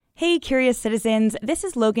Hey, Curious Citizens, this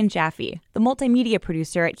is Logan Jaffe, the multimedia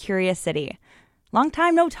producer at Curious City. Long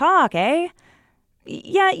time no talk, eh?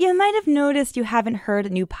 Yeah, you might have noticed you haven't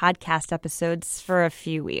heard new podcast episodes for a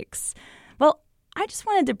few weeks. Well, I just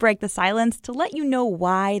wanted to break the silence to let you know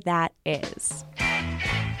why that is.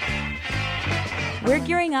 We're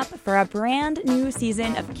gearing up for a brand new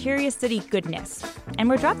season of Curious City goodness, and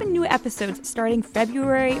we're dropping new episodes starting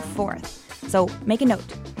February 4th. So make a note,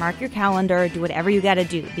 mark your calendar, do whatever you gotta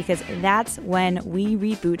do, because that's when we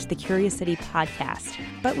reboot the Curious City podcast.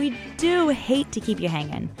 But we do hate to keep you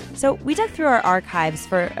hanging. So we dug through our archives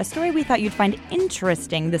for a story we thought you'd find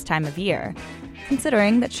interesting this time of year,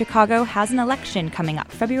 considering that Chicago has an election coming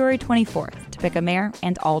up February 24th to pick a mayor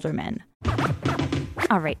and aldermen.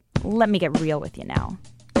 All right, let me get real with you now.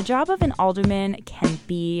 The job of an alderman can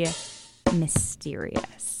be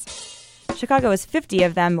mysterious. Chicago has 50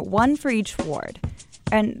 of them, one for each ward.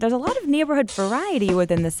 And there's a lot of neighborhood variety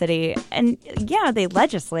within the city. And yeah, they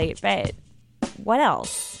legislate, but what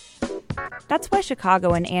else? That's why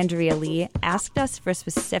Chicago and Andrea Lee asked us for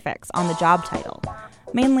specifics on the job title.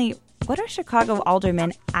 Mainly, what are Chicago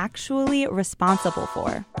aldermen actually responsible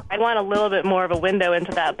for? I want a little bit more of a window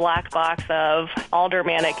into that black box of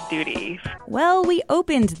aldermanic duties. Well, we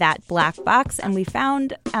opened that black box and we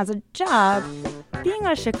found, as a job, being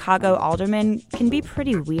a Chicago alderman can be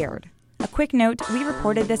pretty weird. A quick note, we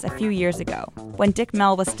reported this a few years ago, when Dick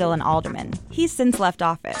Mell was still an alderman. He's since left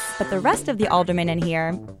office, but the rest of the aldermen in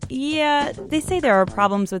here, yeah, they say there are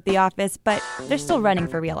problems with the office, but they're still running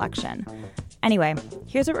for re-election. Anyway,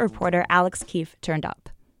 here's what reporter Alex Keefe turned up.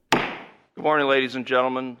 Good morning, ladies and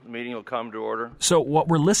gentlemen. The meeting will come to order. So what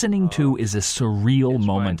we're listening to is a surreal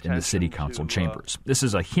moment in the city council chambers. This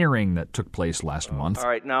is a hearing that took place last month. All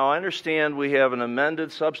right, now I understand we have an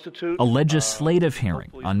amended substitute. A legislative hearing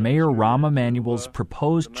on Mayor Rahm Emanuel's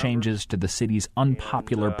proposed changes to the city's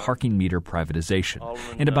unpopular parking meter privatization.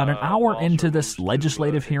 And about an hour into this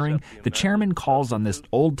legislative hearing, the chairman calls on this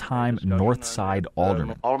old-time North Side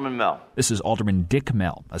alderman. Alderman Mell. This is Alderman Dick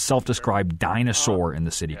Mell, a self-described dinosaur in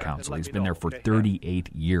the city council. He's been there for 38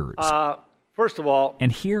 years. First of all...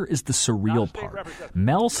 And here is the surreal part.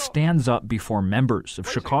 Mell stands up before members of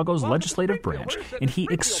Chicago's legislative branch, and he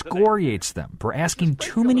excoriates them for asking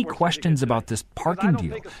too many questions about this parking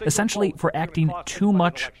deal, essentially for acting too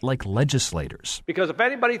much like legislators. Because if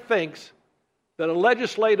anybody thinks that a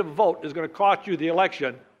legislative vote is going to cost you the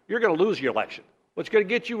election, you're going to lose your election. What's going to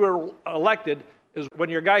get you elected is when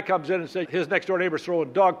your guy comes in and says his next-door neighbor's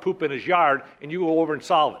throwing dog poop in his yard, and you go over and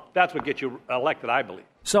solve it. That's what gets you elected, I believe.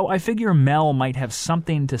 So I figure Mell might have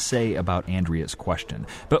something to say about Andrea's question.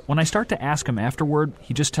 But when I start to ask him afterward,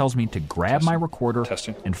 he just tells me to grab my recorder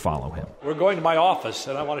and follow him. We're going to my office,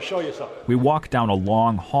 and I want to show you something. We walk down a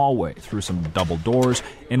long hallway through some double doors,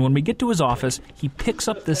 and when we get to his office, he picks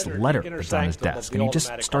up this letter that's on his desk, and he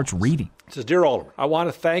just starts reading. It says, "Dear Alderman, I want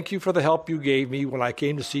to thank you for the help you gave me when I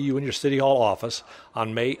came to see you in your City Hall office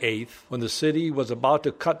on May 8th, when the city was about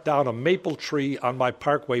to cut down a maple tree on my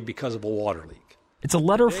parkway because of a water leak. It's a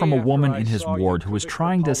letter from a woman in his ward who was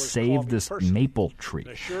trying to save this maple tree.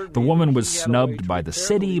 The woman was snubbed by the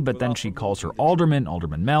city, but then she calls her alderman,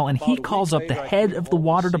 Alderman Mell, and he calls up the head of the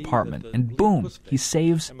water department, and boom, he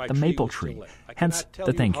saves the maple tree. Hence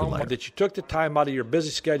the thank you letter. That you took the time out of your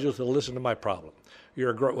busy schedule to listen to my problem.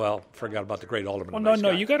 You're a great, forgot about the great alderman. Well,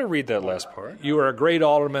 no, you got to read that last part. You are a great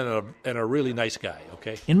alderman and a really nice guy,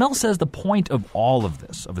 okay? And Mell says the point of all of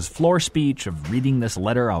this, of his floor speech, of reading this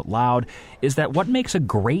letter out loud, is that what makes a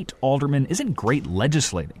great alderman isn't great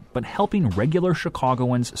legislating, but helping regular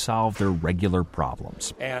Chicagoans solve their regular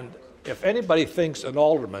problems. And if anybody thinks an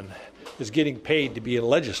alderman is getting paid to be a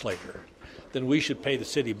legislator, then we should pay the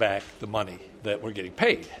city back the money that we're getting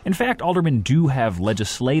paid. In fact, aldermen do have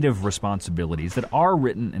legislative responsibilities that are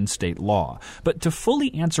written in state law. But to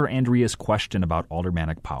fully answer Andrea's question about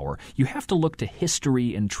aldermanic power, you have to look to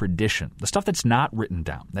history and tradition, the stuff that's not written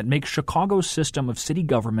down, that makes Chicago's system of city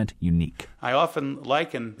government unique. I often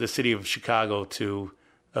liken the city of Chicago to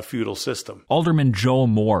a feudal system. Alderman Joe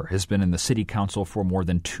Moore has been in the city council for more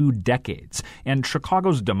than 2 decades, and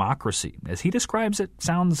Chicago's democracy, as he describes it,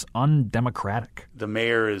 sounds undemocratic. The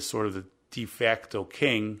mayor is sort of the de facto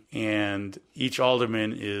king, and each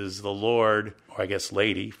alderman is the lord, or I guess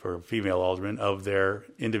lady for a female alderman, of their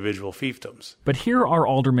individual fiefdoms. But here are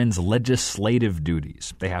aldermen's legislative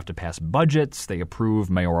duties. They have to pass budgets, they approve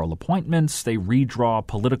mayoral appointments, they redraw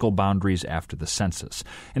political boundaries after the census.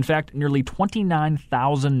 In fact, nearly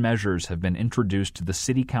 29,000 measures have been introduced to the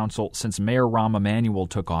city council since Mayor Rahm Emanuel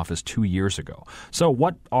took office 2 years ago. So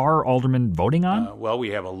what are aldermen voting on? Well,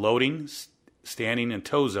 we have a loading, standing, and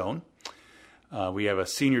tow zone. We have a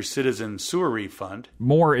senior citizen sewer refund.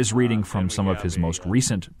 Moore is reading from some of his most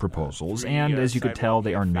recent proposals, and as you could tell,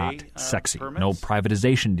 they are not sexy. permits. No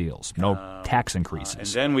privatization deals, no tax And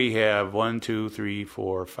increases. then we have 9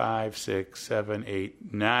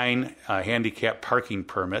 handicap parking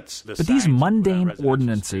permits. But these mundane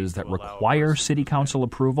ordinances that require city council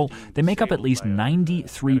approval, they make up at least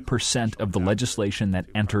 93% of the legislation that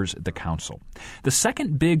enters the council. The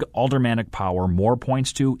second big aldermanic power Moore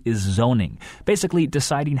points to is zoning, basically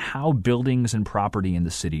deciding how buildings and property in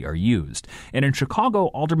the city are used. And in Chicago,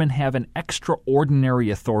 aldermen have an extraordinary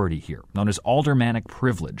authority here, known as aldermanic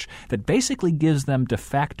privilege, that basically gives them de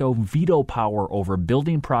facto veto power over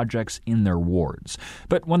building projects in their wards.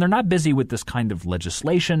 But when they're not busy with this kind of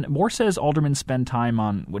legislation, Moore says aldermen spend time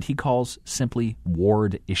on what he calls simply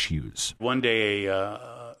ward issues. One day,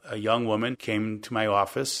 a young woman came to my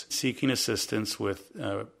office seeking assistance with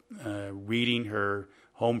reading her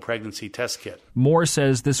home pregnancy test kit. Moore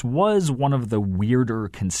says this was one of the weirder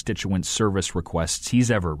constituent service requests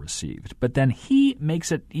he's ever received, but then he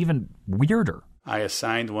makes it even weirder. I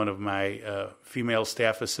assigned one of my female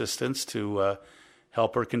staff assistants to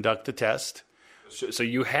help her conduct the test. So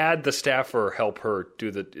you had the staffer help her do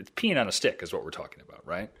it's peeing on a stick is what we're talking about,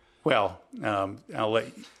 right? Well, I'll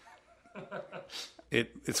let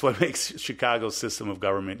It's what makes Chicago's system of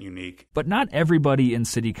government unique. But not everybody in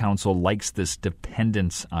city council likes this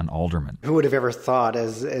dependence on aldermen. Who would have ever thought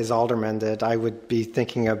as alderman that I would be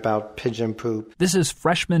thinking about pigeon poop? This is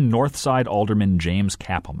freshman Northside alderman James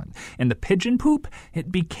Kappelman. And the pigeon poop, it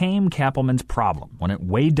became Kappelman's problem when it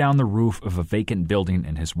weighed down the roof of a vacant building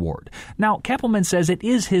in his ward. Now, Kappelman says it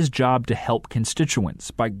is his job to help constituents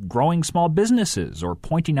by growing small businesses or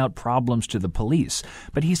pointing out problems to the police.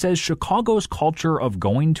 But he says Chicago's culture of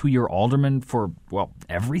going to your alderman for, well,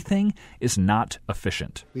 everything is not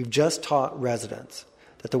efficient. We've just taught residents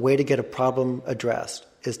that the way to get a problem addressed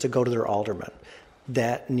is to go to their alderman.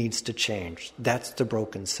 That needs to change. That's the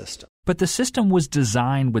broken system. But the system was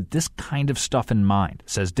designed with this kind of stuff in mind,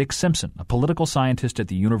 says Dick Simpson, a political scientist at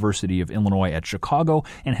the University of Illinois at Chicago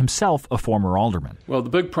and himself a former alderman. Well,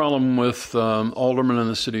 the big problem with aldermen in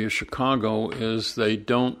the city of Chicago is they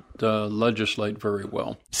don't legislate very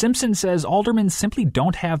well. Simpson says aldermen simply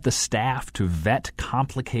don't have the staff to vet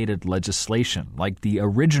complicated legislation, like the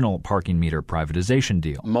original parking meter privatization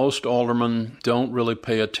deal. Most aldermen don't really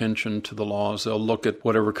pay attention to the laws. They'll look at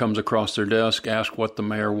whatever comes across their desk, ask what the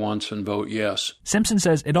mayor wants, and vote yes. Simpson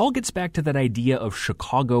says it all gets back to that idea of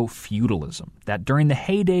Chicago feudalism, that during the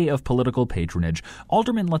heyday of political patronage,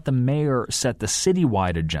 aldermen let the mayor set the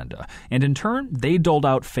citywide agenda, and in turn, they doled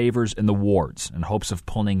out favors in the wards in hopes of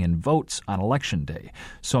pulling in votes on Election Day.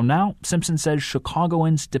 So now, Simpson says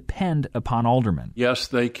Chicagoans depend upon aldermen. Yes,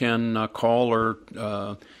 they can call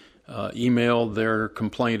or email their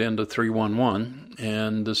complaint into 311,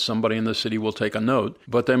 and somebody in the city will take a note,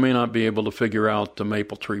 but they may not be able to figure out the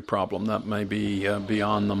maple tree problem. That may be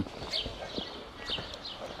beyond them.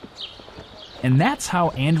 And that's how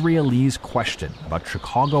Andrea Lee's question about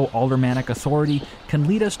Chicago aldermanic authority can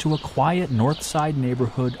lead us to a quiet North Side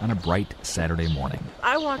neighborhood on a bright Saturday morning.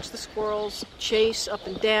 I watch the squirrels chase up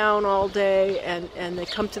and down all day, and they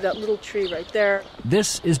come to that little tree right there.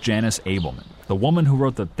 This is Janice Abelman, the woman who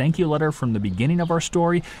wrote the thank you letter from the beginning of our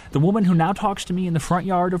story, the woman who now talks to me in the front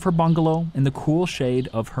yard of her bungalow in the cool shade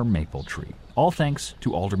of her maple tree. All thanks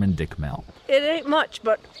to Alderman Dick Mell. It ain't much,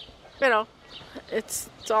 but, it's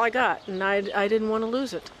all I got, and I didn't want to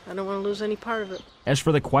lose it. I don't want to lose any part of it. As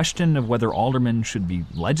for the question of whether aldermen should be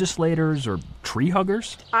legislators or tree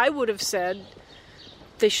huggers, I would have said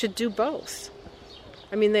they should do both.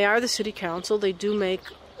 I mean, they are the city council. They do make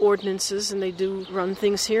ordinances, and they do run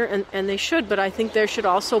things here, and they should. But I think there should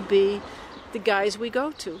also be the guys we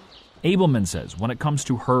go to. Abelman says when it comes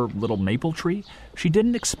to her little maple tree, she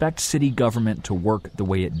didn't expect city government to work the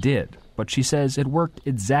way it did. But she says it worked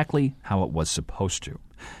exactly how it was supposed to.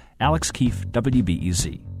 Alex Keefe,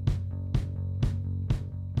 WBEZ.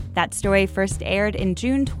 That story first aired in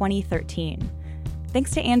June 2013.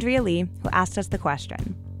 Thanks to Andrea Lee, who asked us the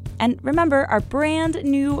question. And remember, our brand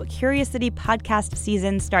new Curious City podcast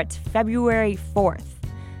season starts February 4th.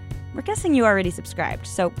 We're guessing you already subscribed,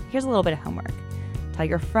 so here's a little bit of homework. Tell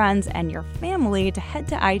your friends and your family to head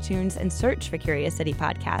to iTunes and search for Curious City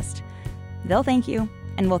Podcast. They'll thank you,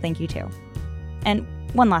 and we'll thank you too. And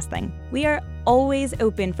one last thing. We are always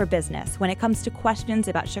open for business when it comes to questions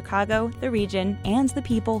about Chicago, the region, and the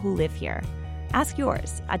people who live here. Ask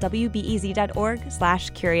yours at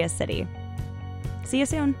wbez.org/curiouscity. See you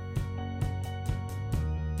soon.